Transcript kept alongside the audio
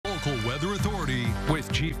Local Weather Authority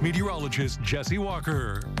with Chief Meteorologist Jesse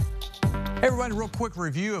Walker. Hey everybody, real quick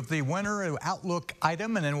review of the winter outlook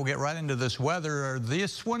item, and then we'll get right into this weather.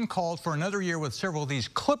 This one called for another year with several of these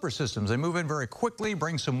clipper systems. They move in very quickly,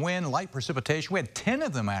 bring some wind, light precipitation. We had 10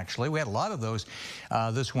 of them, actually. We had a lot of those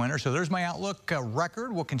this winter. So there's my outlook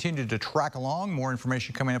record. We'll continue to track along. More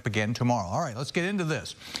information coming up again tomorrow. All right, let's get into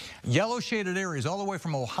this. Yellow shaded areas all the way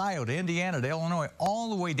from Ohio to Indiana to Illinois, all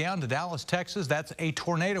the way down to Dallas, Texas. That's a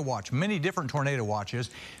tornado watch, many different tornado watches.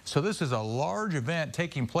 So this is a large event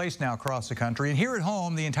taking place now across the country. And here at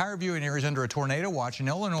home, the entire viewing area is under a tornado watch. In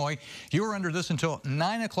Illinois, you are under this until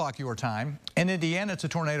 9 o'clock your time. In Indiana, it's a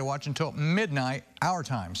tornado watch until midnight our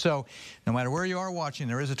time. So no matter where you are watching,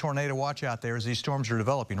 there is a tornado watch out there as these storms are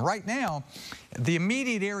developing. Right now, the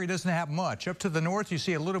immediate area doesn't have much. Up to the north, you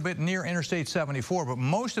see a little bit near Interstate 74, but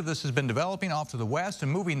most of this has been developing off to the west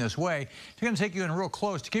and moving this way. It's going to take you in real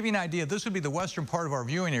close. To give you an idea, this would be the western part of our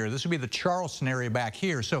viewing area. This would be the Charleston area back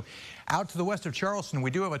here. So out to the west of Charleston,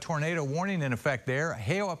 we do have a tornado warning in effect there.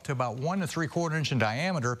 Hail up to about 1 3/4 inch in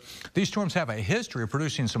diameter. These storms have a history of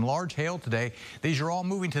producing some large hail today. These are all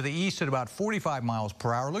moving to the east at about 45 miles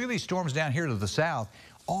per hour. Look at these storms down here to the south.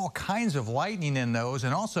 All kinds of lightning in those,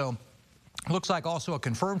 and also looks like also a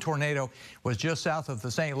confirmed tornado was just south of the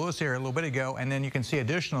St. Louis area a little bit ago, and then you can see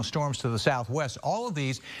additional storms to the southwest. All of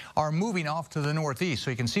these are moving off to the northeast, so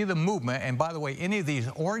you can see the movement. And by the way, any of these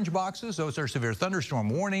orange boxes, those are severe thunderstorm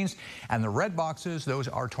warnings, and the red boxes, those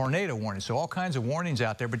are tornado warnings. So all kinds of warnings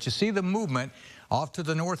out there, but you see the movement off to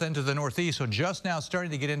the north and to the northeast. So just now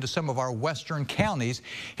starting to get into some of our western counties.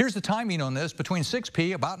 Here's the timing on this: between 6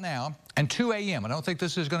 p.m. about now and 2 a.m. I don't think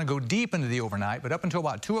this is going to go deep into the overnight, but up until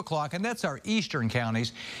about 2 o'clock, and that's our eastern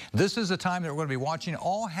counties. This is the time that we're going to be watching.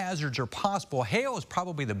 All hazards are possible. Hail is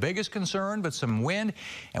probably the biggest concern, but some wind,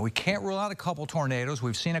 and we can't rule out a couple tornadoes.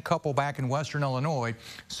 We've seen a couple back in western Illinois.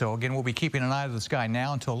 So again, we'll be keeping an eye to the sky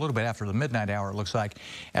now until a little bit after the midnight hour, it looks like,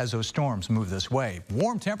 as those storms move this way.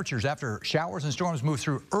 Warm temperatures after showers and storms moved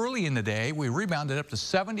through early in the day. We rebounded up to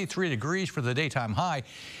 73 degrees for the daytime high.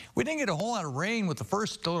 We didn't get a whole lot of rain with the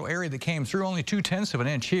first little area that came through, only 2/10 of an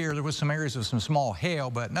inch here. There was some areas of some small hail,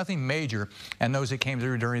 but nothing major, and those that came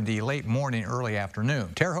through during the late morning, early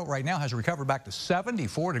afternoon. Terre Haute right now has recovered back to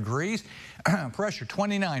 74 degrees. Pressure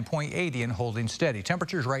 29.80 and holding steady.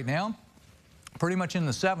 Temperatures right now pretty much in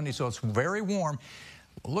the 70s, so it's very warm.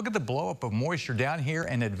 Look at the blowup of moisture down here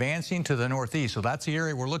and advancing to the northeast. So that's the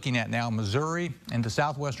area we're looking at now, Missouri into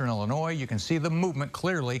southwestern Illinois. You can see the movement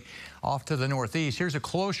clearly off to the northeast. Here's a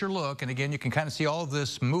closer look, and again, you can kind of see all of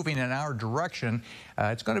this moving in our direction.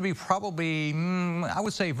 It's going to be probably, I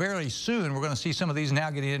would say very soon, we're going to see some of these now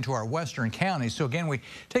getting into our western counties. So again, we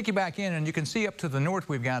take you back in, and you can see up to the north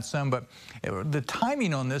we've got some, but the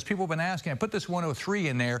timing on this, people have been asking. I put this 103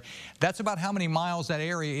 in there. That's about how many miles that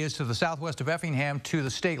area is to the southwest of Effingham to the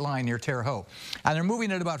state line near Terre Haute. And they're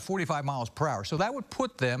moving at about 45 miles per hour. So that would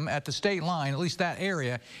put them at the state line, at least that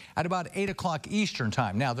area, at about 8 o'clock Eastern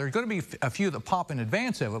time. Now, there's going to be a few that pop in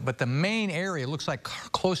advance of it, but the main area looks like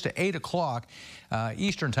close to 8 o'clock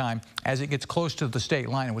Eastern time as it gets close to the state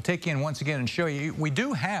line. And we'll take you in once again and show you. We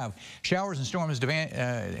do have showers and storms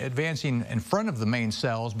advancing in front of the main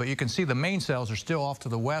cells, but you can see the main cells are still off to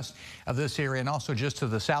the west of this area and also just to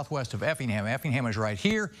the southwest of Effingham. Effingham is right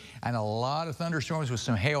here, and a lot of thunderstorms with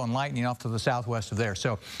some hail and lightning off to the southwest of there.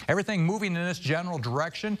 So everything moving in this general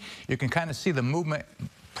direction. You can kind of see the movement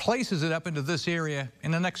places it up into this area in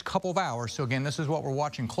the next couple of hours. So again, this is what we're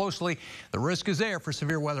watching closely. The risk is there for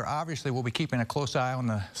severe weather. Obviously, we'll be keeping a close eye on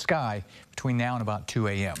the sky between now and about 2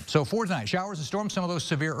 a.m. So for tonight, showers and storms, some of those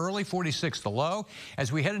severe early, 46 the low.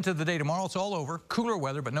 As we head into the day tomorrow, it's all over. Cooler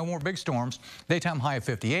weather, but no more big storms. Daytime high of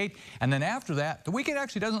 58. And then after that, the weekend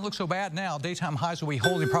actually doesn't look so bad now. Daytime highs will be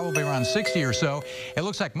holding probably around 60 or so. It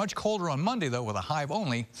looks like much colder on Monday, though, with a high of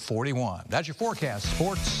only 41. That's your forecast.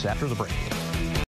 Sports after the break.